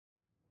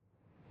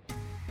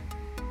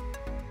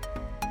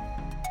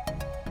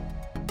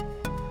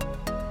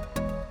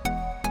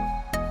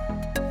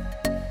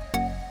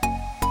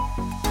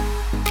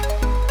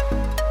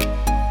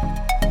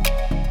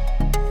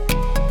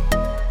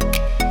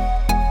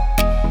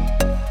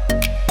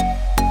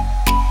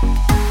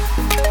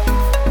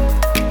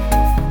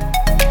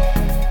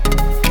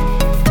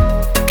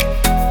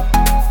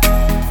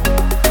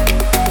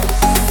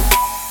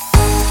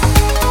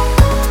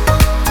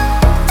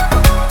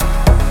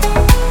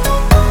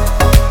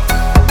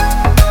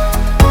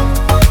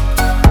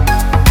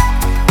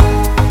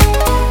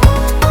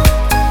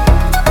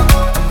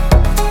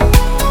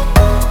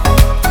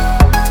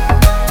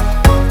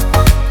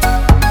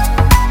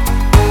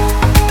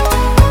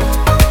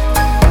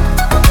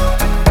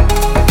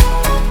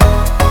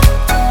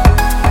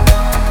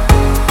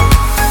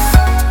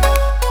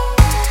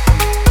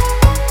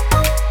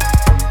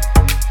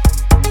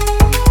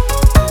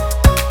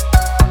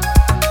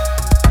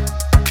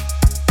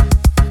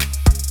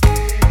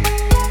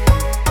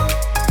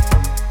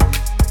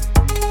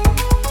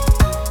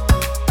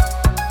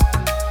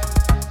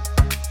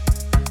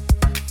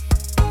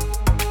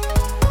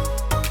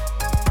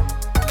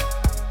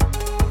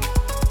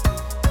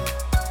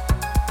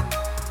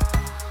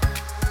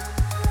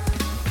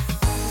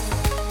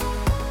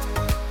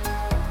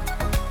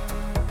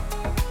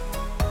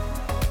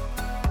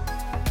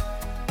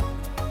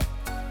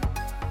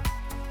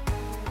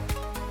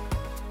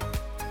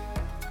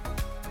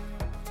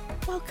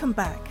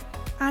Welcome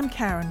back. I'm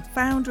Karen,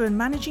 founder and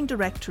managing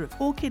director of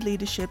Orchid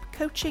Leadership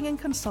Coaching and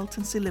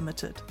Consultancy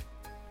Limited,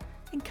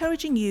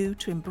 encouraging you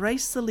to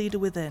embrace the leader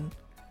within.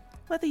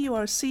 Whether you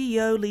are a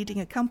CEO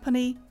leading a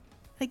company,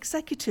 an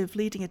executive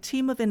leading a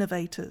team of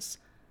innovators,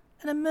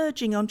 an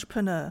emerging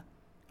entrepreneur,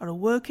 or a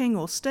working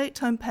or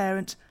stay-at-home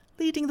parent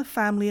leading the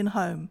family and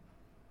home,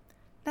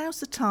 now's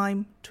the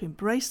time to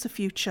embrace the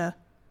future,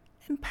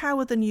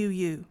 empower the new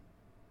you.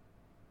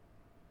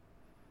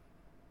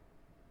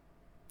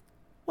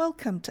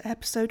 Welcome to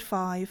episode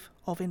 5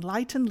 of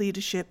Enlightened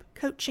Leadership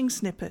Coaching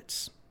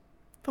Snippets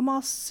from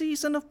our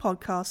season of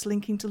podcasts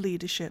linking to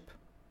leadership.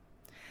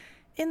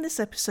 In this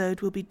episode,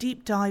 we'll be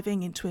deep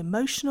diving into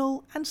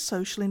emotional and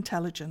social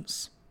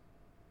intelligence.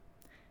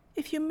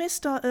 If you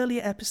missed our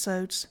earlier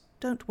episodes,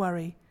 don't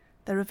worry.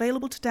 They're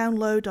available to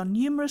download on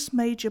numerous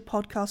major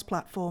podcast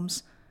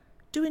platforms.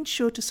 Do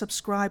ensure to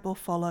subscribe or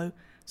follow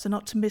so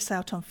not to miss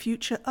out on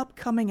future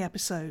upcoming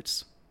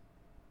episodes.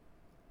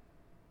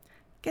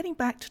 Getting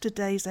back to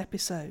today's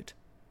episode,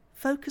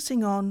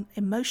 focusing on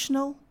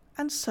emotional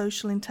and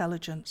social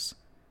intelligence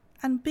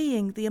and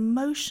being the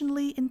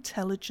emotionally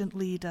intelligent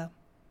leader.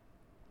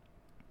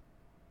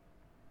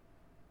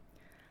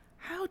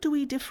 How do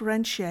we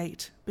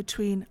differentiate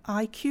between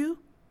IQ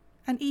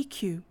and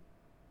EQ?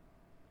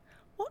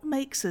 What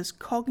makes us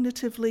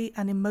cognitively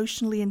and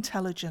emotionally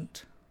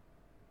intelligent?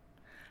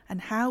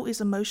 And how is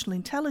emotional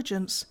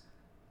intelligence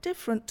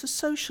different to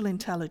social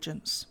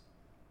intelligence?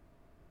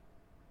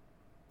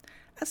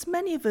 As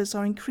many of us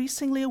are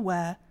increasingly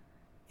aware,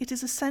 it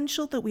is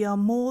essential that we are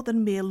more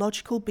than mere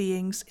logical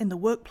beings in the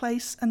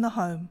workplace and the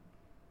home.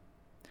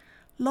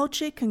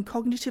 Logic and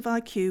cognitive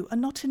IQ are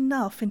not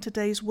enough in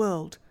today's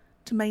world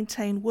to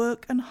maintain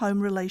work and home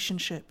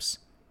relationships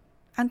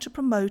and to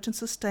promote and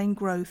sustain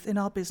growth in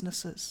our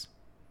businesses.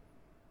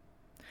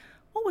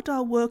 What would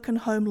our work and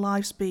home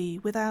lives be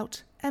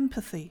without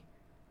empathy,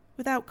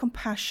 without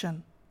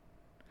compassion,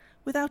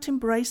 without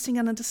embracing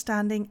and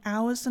understanding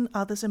ours and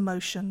others'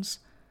 emotions,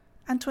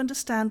 and to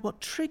understand what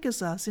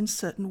triggers us in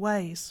certain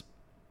ways?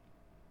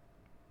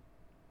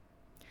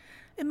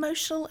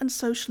 Emotional and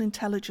social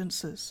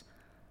intelligences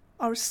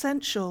are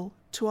essential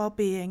to our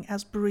being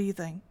as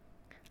breathing,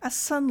 as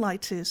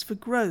sunlight is for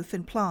growth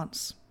in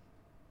plants.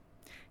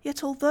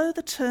 Yet although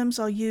the terms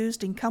are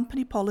used in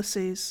company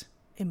policies,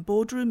 in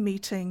boardroom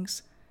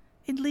meetings,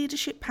 in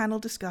leadership panel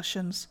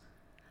discussions,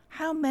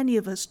 how many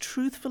of us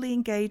truthfully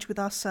engage with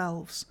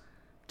ourselves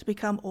to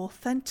become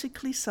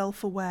authentically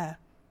self-aware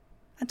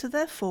and to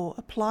therefore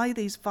apply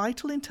these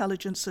vital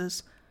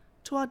intelligences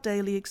to our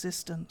daily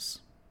existence?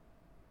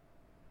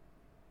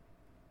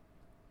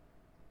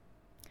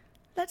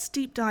 Let's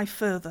deep dive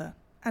further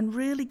and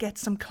really get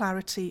some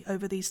clarity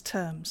over these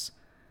terms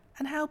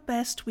and how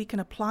best we can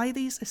apply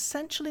these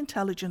essential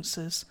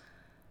intelligences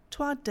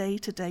to our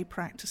day-to-day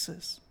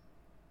practices.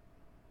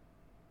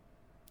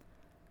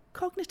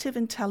 Cognitive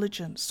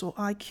intelligence, or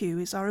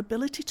IQ, is our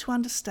ability to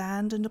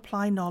understand and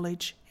apply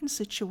knowledge in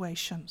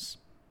situations,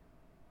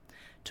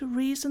 to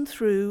reason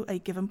through a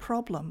given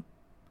problem.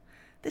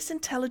 This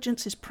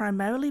intelligence is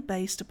primarily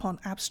based upon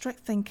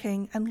abstract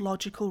thinking and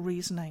logical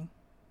reasoning.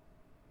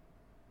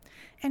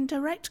 In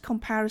direct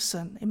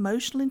comparison,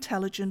 emotional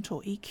intelligence,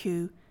 or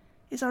EQ,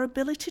 is our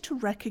ability to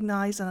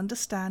recognize and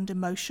understand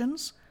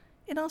emotions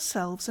in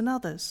ourselves and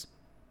others,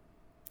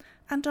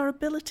 and our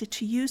ability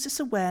to use this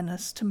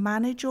awareness to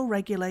manage or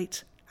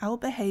regulate our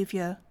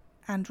behavior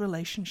and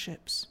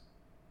relationships.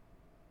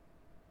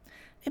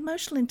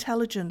 Emotional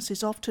intelligence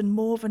is often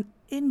more of an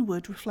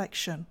inward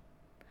reflection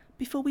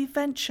before we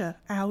venture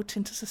out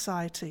into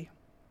society.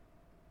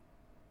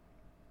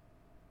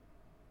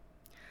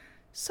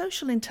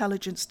 Social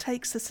intelligence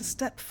takes this a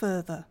step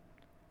further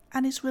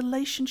and is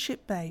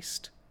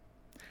relationship-based,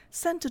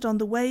 centered on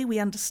the way we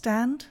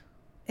understand,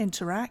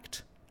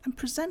 interact, and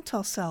present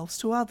ourselves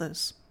to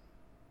others.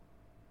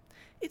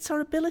 It's our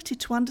ability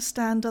to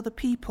understand other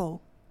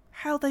people,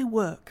 how they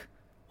work,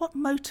 what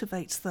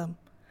motivates them,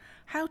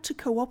 how to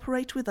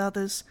cooperate with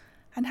others,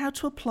 and how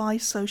to apply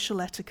social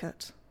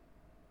etiquette.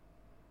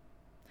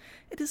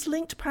 It is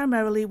linked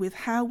primarily with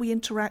how we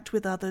interact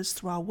with others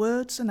through our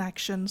words and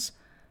actions,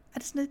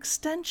 and is an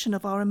extension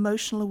of our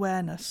emotional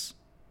awareness,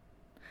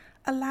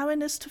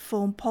 allowing us to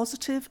form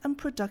positive and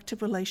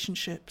productive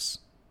relationships,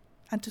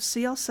 and to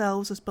see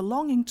ourselves as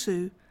belonging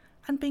to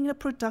and being a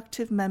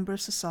productive member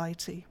of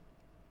society.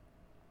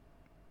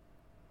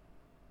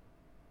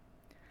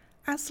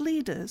 As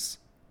leaders,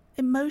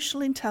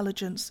 emotional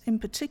intelligence in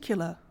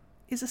particular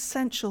is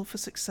essential for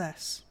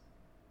success.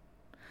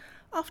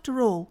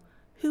 After all,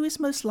 who is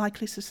most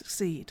likely to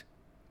succeed?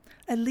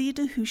 A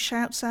leader who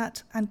shouts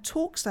at and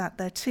talks at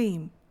their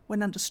team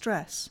when under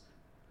stress,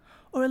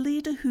 or a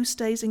leader who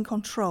stays in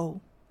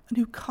control and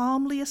who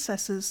calmly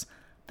assesses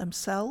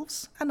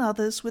themselves and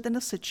others within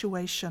a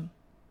situation?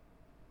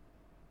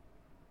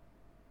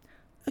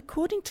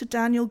 According to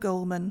Daniel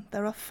Goleman,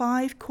 there are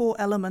 5 core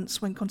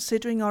elements when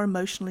considering our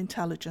emotional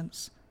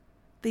intelligence.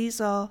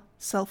 These are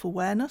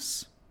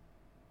self-awareness,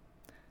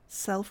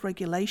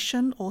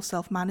 self-regulation or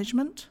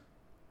self-management,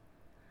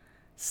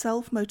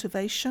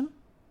 self-motivation,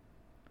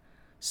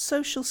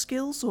 social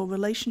skills or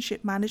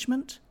relationship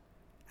management,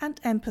 and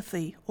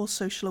empathy or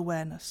social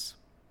awareness.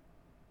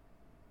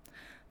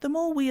 The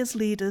more we as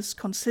leaders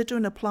consider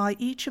and apply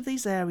each of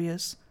these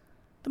areas,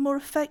 the more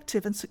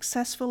effective and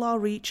successful our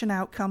reach and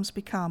outcomes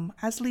become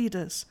as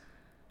leaders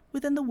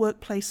within the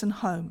workplace and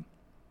home.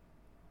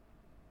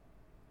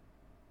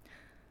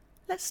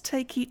 Let's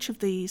take each of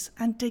these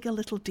and dig a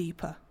little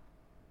deeper.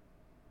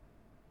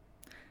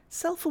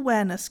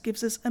 Self-awareness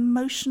gives us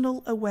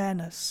emotional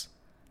awareness,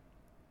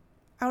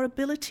 our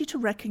ability to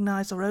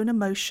recognize our own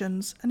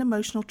emotions and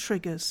emotional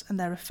triggers and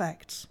their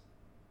effects.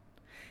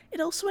 It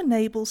also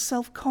enables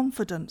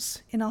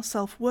self-confidence in our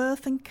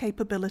self-worth and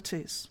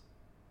capabilities.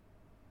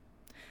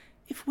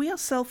 If we are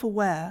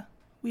self-aware,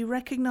 we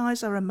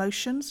recognize our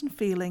emotions and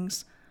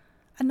feelings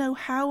and know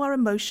how our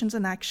emotions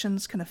and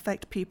actions can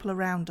affect people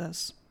around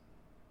us.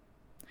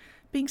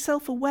 Being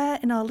self-aware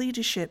in our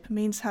leadership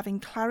means having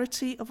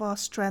clarity of our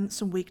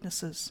strengths and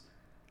weaknesses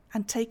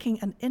and taking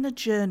an inner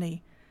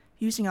journey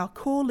using our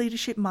core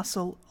leadership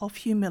muscle of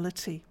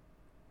humility.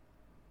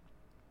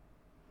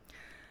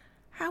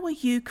 How are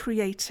you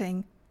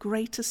creating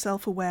greater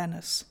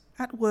self-awareness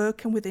at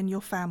work and within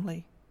your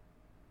family?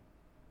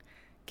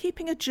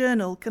 Keeping a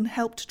journal can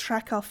help to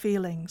track our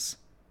feelings,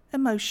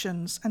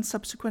 emotions, and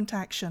subsequent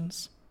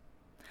actions,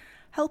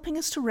 helping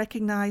us to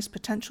recognize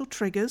potential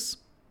triggers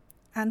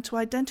and to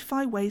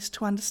identify ways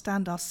to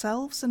understand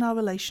ourselves and our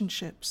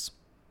relationships.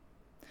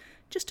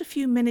 Just a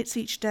few minutes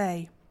each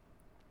day,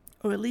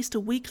 or at least a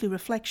weekly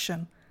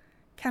reflection,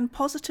 can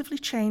positively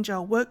change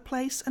our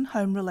workplace and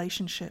home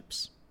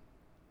relationships.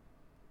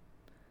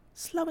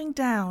 Slowing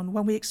down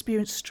when we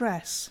experience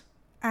stress,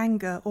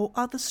 anger, or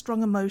other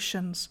strong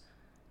emotions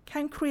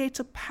can create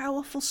a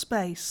powerful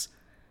space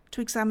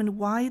to examine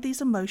why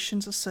these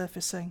emotions are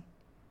surfacing.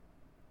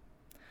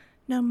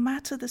 No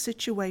matter the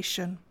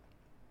situation,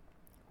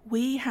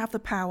 we have the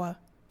power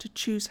to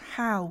choose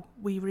how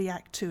we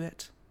react to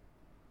it.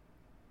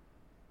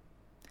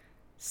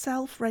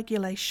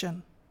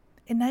 Self-regulation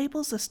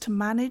enables us to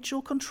manage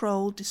or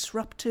control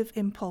disruptive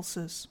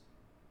impulses,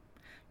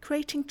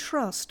 creating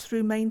trust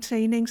through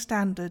maintaining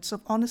standards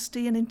of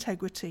honesty and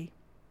integrity,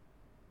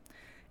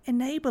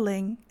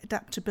 enabling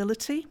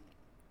adaptability,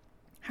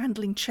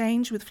 handling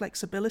change with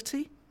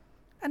flexibility,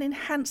 and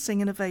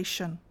enhancing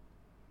innovation.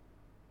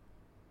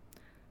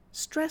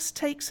 Stress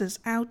takes us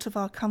out of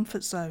our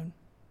comfort zone.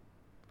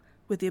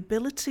 With the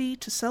ability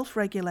to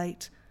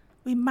self-regulate,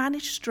 we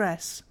manage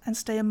stress and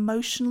stay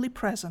emotionally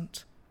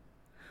present,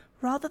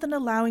 rather than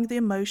allowing the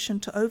emotion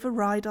to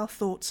override our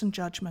thoughts and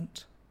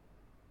judgment.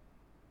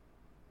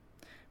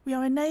 We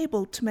are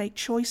enabled to make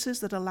choices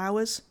that allow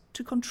us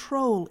to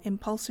control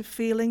impulsive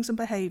feelings and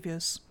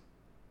behaviors,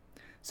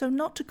 so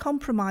not to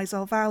compromise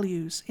our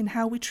values in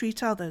how we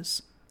treat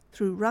others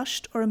through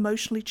rushed or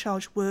emotionally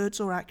charged words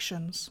or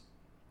actions.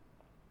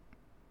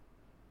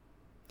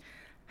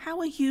 How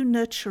are you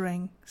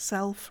nurturing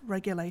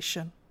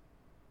self-regulation?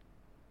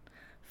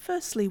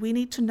 Firstly, we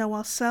need to know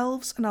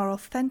ourselves and our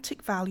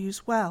authentic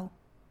values well.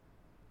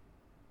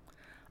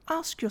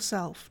 Ask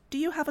yourself, do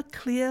you have a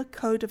clear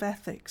code of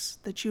ethics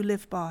that you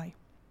live by?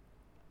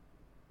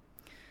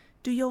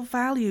 Do your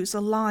values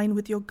align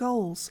with your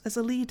goals as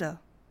a leader?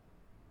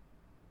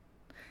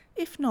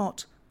 If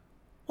not,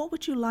 what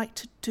would you like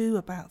to do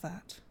about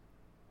that?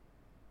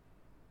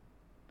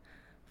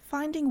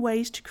 Finding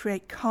ways to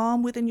create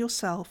calm within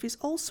yourself is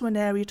also an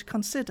area to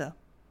consider.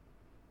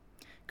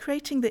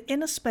 Creating the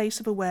inner space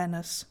of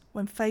awareness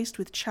when faced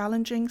with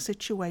challenging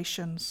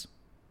situations.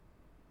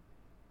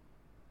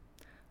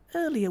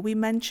 Earlier we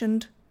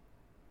mentioned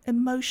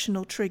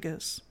emotional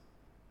triggers.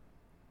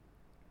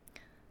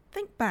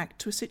 Think back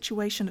to a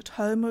situation at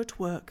home or at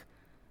work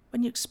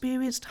when you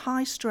experienced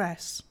high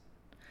stress,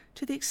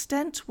 to the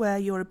extent where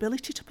your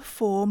ability to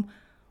perform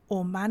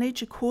or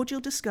manage a cordial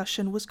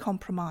discussion was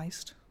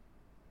compromised.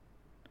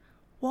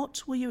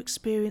 What were you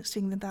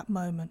experiencing in that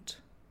moment?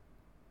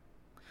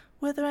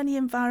 Were there any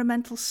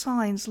environmental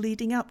signs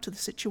leading up to the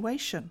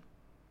situation?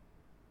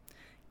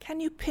 Can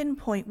you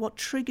pinpoint what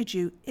triggered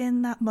you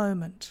in that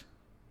moment?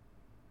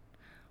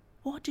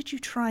 What did you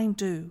try and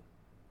do?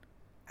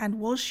 And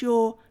was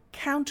your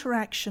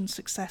counteraction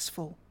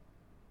successful?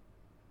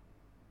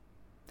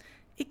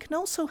 It can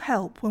also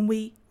help when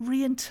we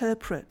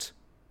reinterpret,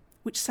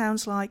 which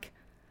sounds like,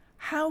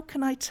 how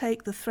can I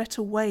take the threat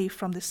away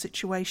from this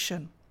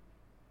situation?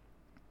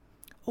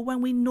 Or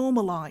when we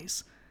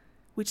normalize,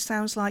 which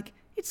sounds like,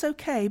 it's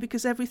okay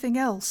because everything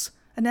else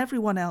and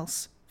everyone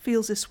else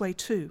feels this way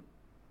too.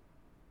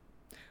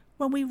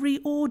 When we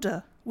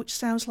reorder, which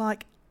sounds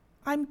like,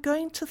 I'm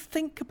going to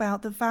think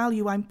about the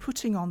value I'm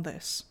putting on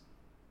this.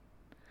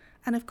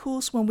 And of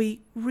course, when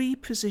we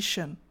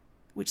reposition,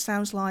 which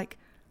sounds like,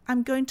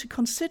 I'm going to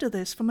consider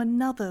this from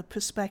another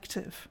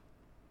perspective.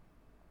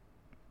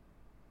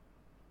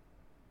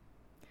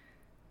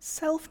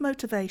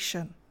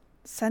 Self-motivation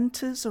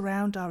centers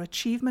around our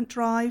achievement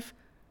drive,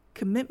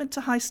 commitment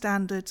to high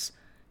standards,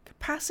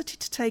 capacity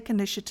to take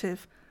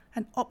initiative,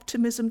 and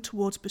optimism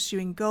towards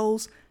pursuing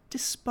goals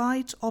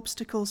despite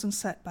obstacles and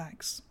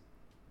setbacks.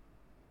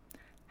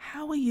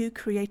 How are you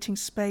creating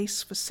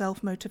space for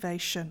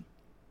self-motivation?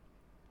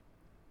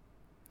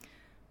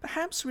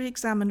 Perhaps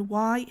re-examine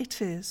why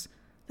it is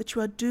that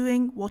you are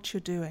doing what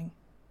you're doing.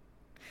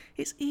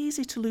 It's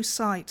easy to lose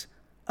sight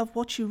of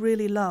what you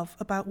really love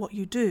about what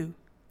you do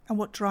and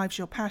what drives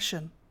your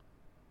passion.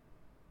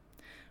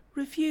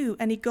 Review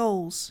any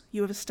goals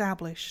you have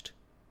established.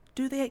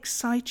 Do they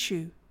excite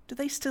you? Do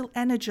they still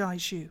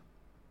energize you?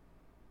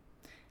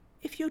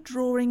 If you're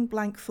drawing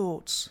blank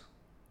thoughts,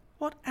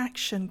 what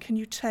action can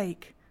you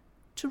take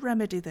to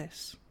remedy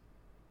this?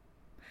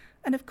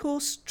 And of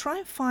course, try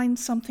and find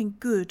something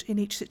good in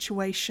each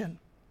situation,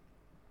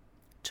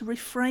 to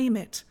reframe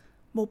it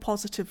more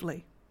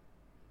positively.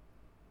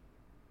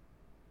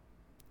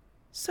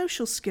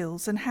 Social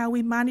skills and how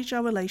we manage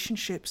our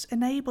relationships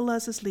enable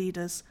us as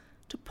leaders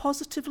to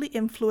positively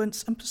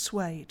influence and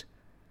persuade,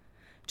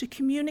 to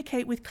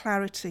communicate with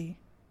clarity,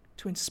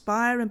 to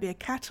inspire and be a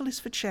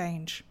catalyst for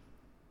change,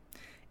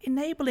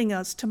 enabling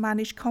us to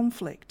manage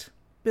conflict,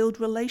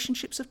 build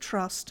relationships of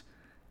trust,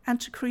 and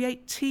to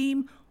create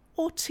team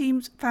or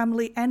team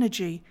family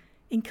energy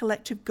in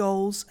collective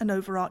goals and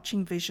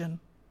overarching vision.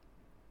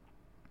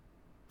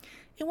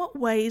 In what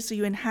ways are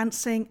you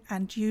enhancing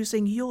and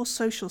using your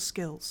social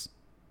skills?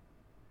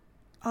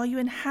 Are you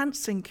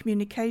enhancing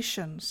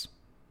communications?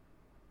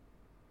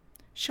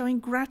 Showing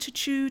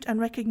gratitude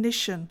and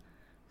recognition,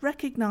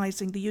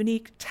 recognizing the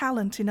unique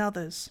talent in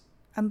others,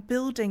 and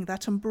building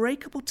that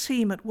unbreakable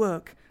team at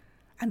work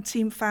and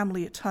team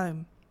family at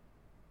home.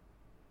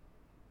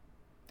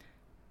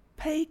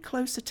 Pay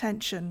close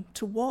attention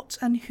to what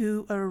and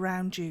who are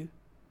around you.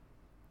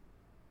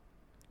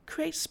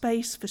 Create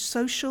space for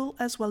social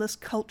as well as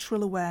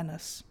cultural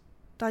awareness,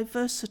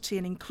 diversity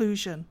and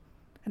inclusion,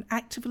 and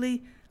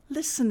actively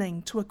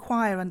listening to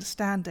acquire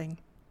understanding.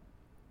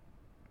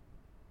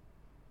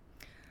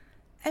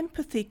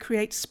 Empathy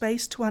creates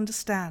space to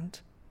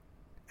understand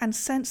and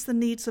sense the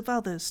needs of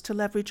others, to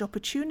leverage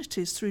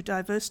opportunities through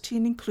diversity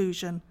and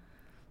inclusion,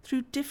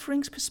 through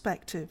differing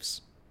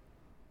perspectives,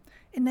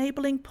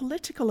 enabling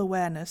political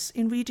awareness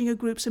in reading a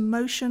group's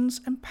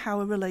emotions and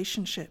power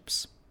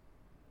relationships.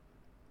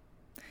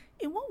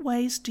 In what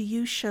ways do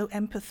you show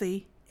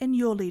empathy in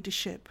your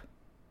leadership?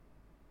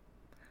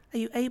 Are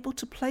you able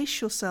to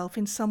place yourself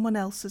in someone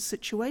else's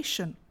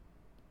situation?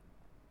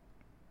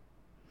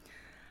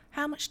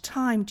 How much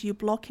time do you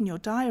block in your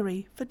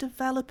diary for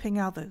developing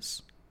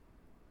others?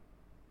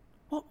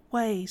 What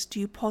ways do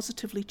you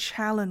positively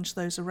challenge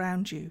those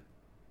around you?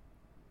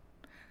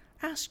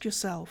 Ask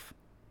yourself,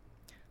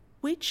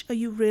 which are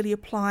you really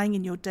applying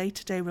in your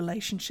day-to-day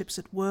relationships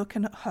at work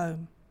and at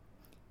home?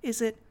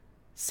 Is it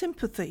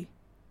sympathy?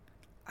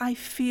 I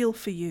feel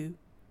for you.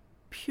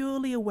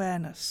 Purely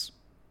awareness.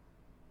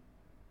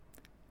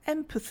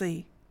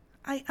 Empathy.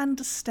 I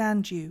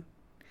understand you.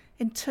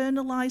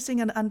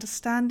 Internalizing and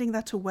understanding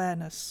that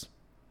awareness.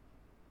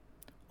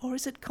 Or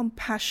is it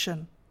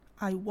compassion?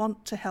 I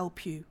want to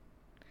help you.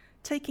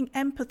 Taking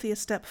empathy a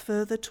step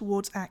further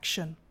towards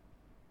action.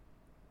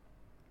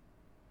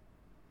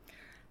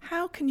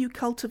 How can you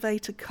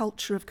cultivate a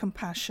culture of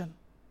compassion?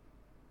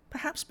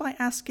 Perhaps by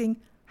asking,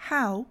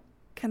 how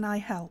can I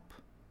help?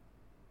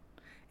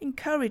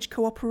 Encourage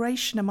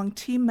cooperation among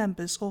team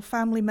members or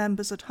family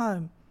members at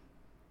home.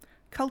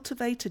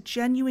 Cultivate a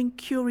genuine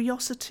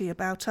curiosity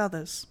about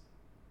others.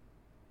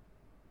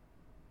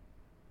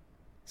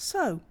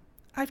 So,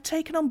 I've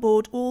taken on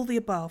board all the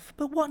above,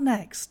 but what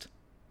next?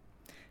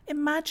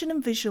 Imagine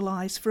and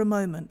visualize for a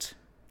moment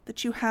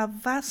that you have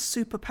vast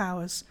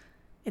superpowers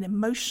in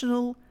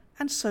emotional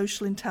and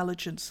social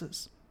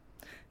intelligences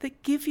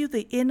that give you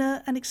the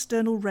inner and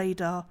external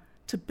radar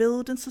to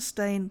build and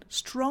sustain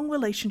strong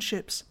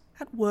relationships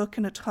at work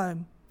and at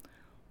home.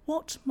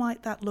 What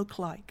might that look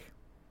like?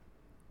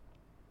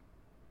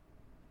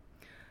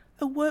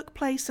 A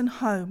workplace and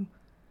home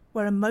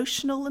where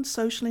emotional and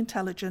social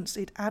intelligence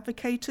is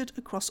advocated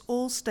across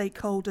all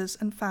stakeholders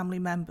and family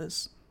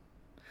members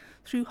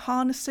through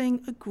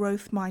harnessing a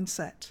growth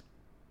mindset.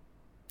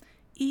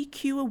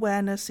 EQ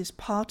awareness is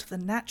part of the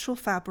natural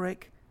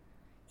fabric.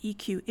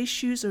 EQ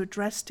issues are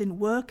addressed in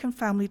work and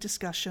family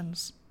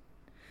discussions.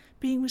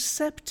 Being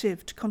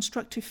receptive to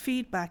constructive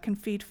feedback and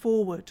feed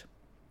forward,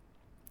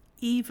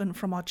 even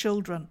from our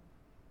children.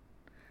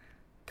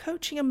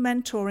 Coaching and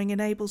mentoring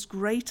enables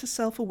greater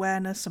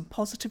self-awareness and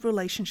positive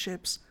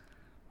relationships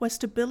where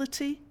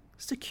stability,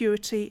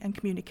 security, and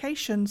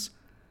communications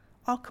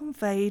are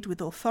conveyed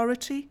with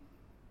authority,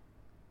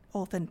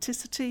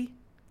 authenticity,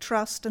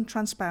 trust, and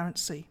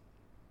transparency.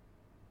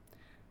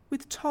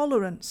 With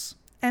tolerance,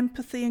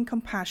 empathy, and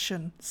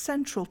compassion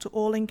central to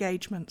all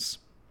engagements.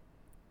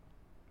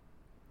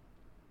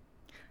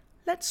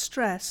 Let's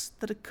stress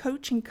that a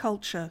coaching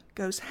culture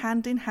goes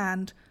hand in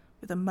hand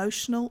with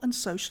emotional and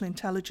social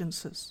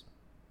intelligences,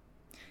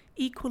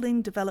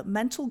 equaling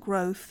developmental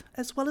growth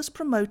as well as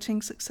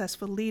promoting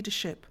successful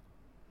leadership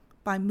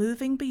by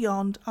moving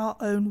beyond our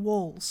own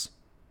walls.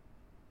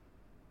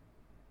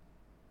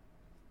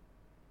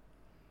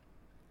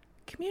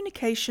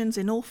 Communications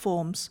in all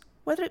forms,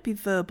 whether it be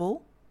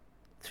verbal,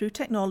 through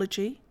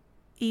technology,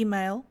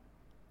 email,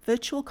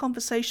 virtual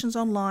conversations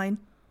online,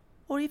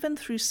 or even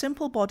through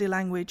simple body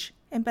language,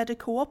 embed a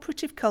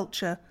cooperative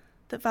culture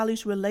that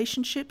values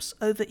relationships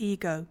over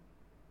ego,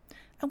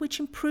 and which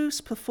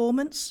improves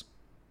performance,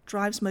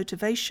 drives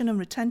motivation and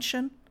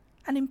retention,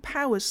 and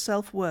empowers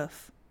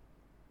self-worth.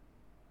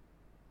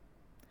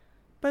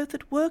 Both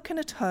at work and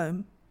at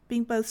home,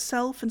 being both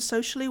self and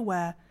socially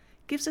aware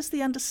gives us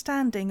the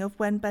understanding of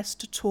when best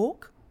to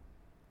talk,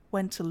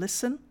 when to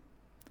listen,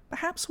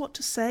 perhaps what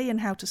to say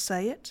and how to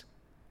say it,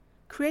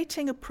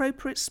 creating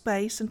appropriate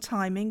space and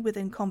timing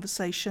within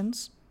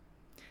conversations,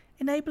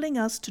 enabling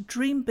us to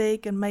dream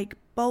big and make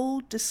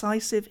bold,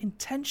 decisive,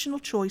 intentional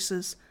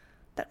choices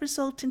that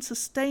result in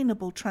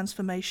sustainable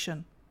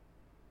transformation.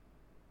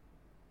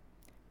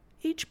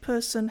 Each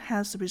person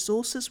has the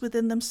resources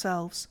within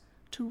themselves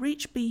to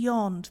reach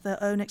beyond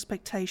their own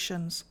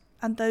expectations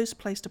and those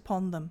placed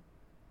upon them.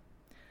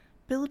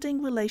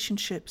 Building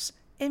relationships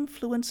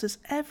influences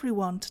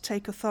everyone to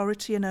take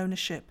authority and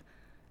ownership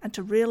and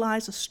to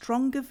realize a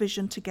stronger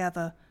vision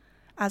together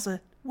as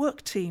a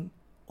work team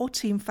or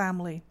team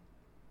family.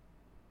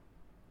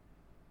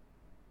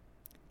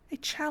 A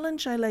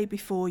challenge I lay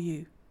before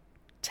you: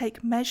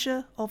 take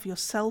measure of your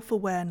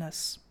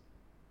self-awareness.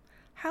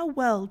 How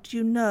well do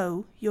you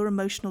know your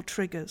emotional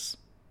triggers?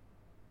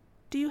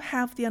 Do you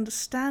have the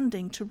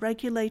understanding to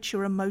regulate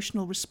your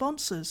emotional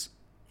responses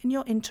in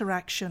your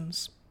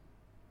interactions?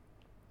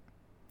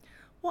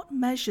 What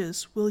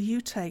measures will you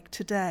take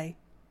today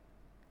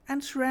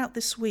and throughout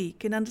this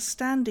week in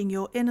understanding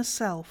your inner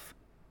self,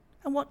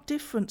 and what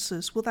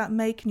differences will that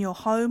make in your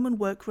home and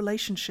work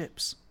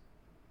relationships?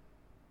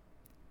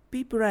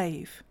 Be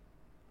brave,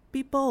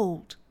 be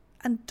bold,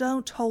 and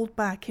don't hold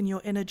back in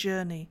your inner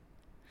journey,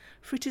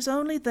 for it is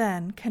only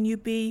then can you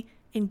be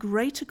in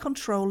greater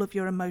control of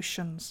your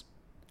emotions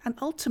and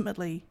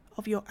ultimately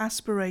of your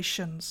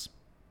aspirations.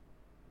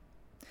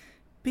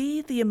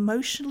 Be the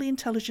emotionally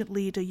intelligent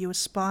leader you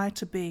aspire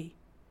to be.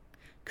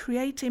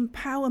 Create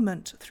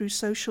empowerment through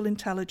social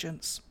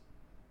intelligence.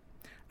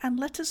 And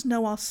let us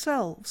know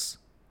ourselves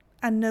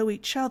and know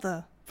each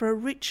other for a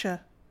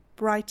richer,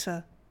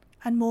 brighter,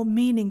 and more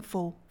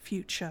meaningful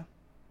future.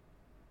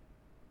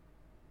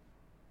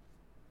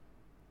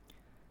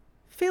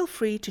 Feel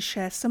free to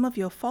share some of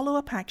your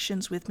follow-up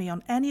actions with me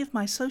on any of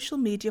my social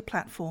media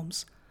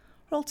platforms,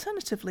 or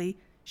alternatively,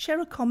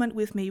 share a comment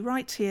with me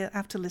right here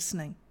after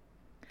listening.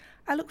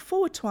 I look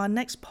forward to our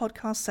next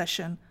podcast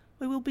session,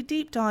 where we'll be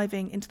deep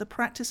diving into the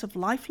practice of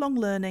lifelong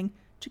learning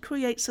to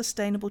create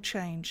sustainable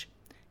change,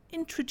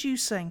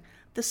 introducing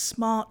the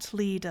smart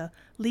leader,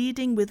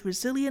 leading with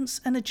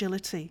resilience and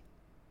agility.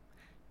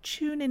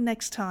 Tune in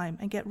next time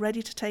and get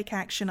ready to take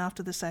action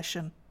after the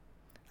session.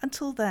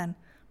 Until then,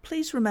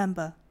 please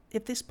remember,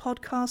 if this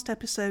podcast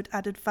episode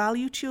added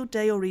value to your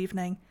day or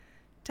evening,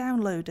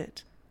 download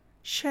it,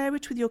 share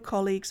it with your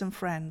colleagues and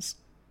friends,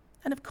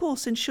 and of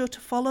course ensure to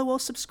follow or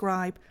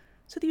subscribe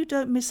so that you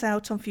don't miss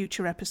out on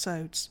future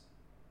episodes.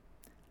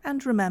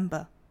 And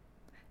remember,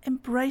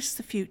 embrace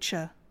the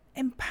future,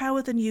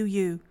 empower the new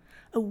you,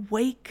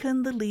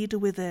 awaken the leader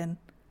within,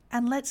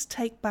 and let's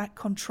take back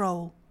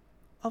control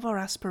of our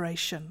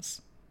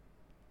aspirations.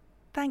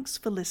 Thanks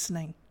for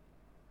listening.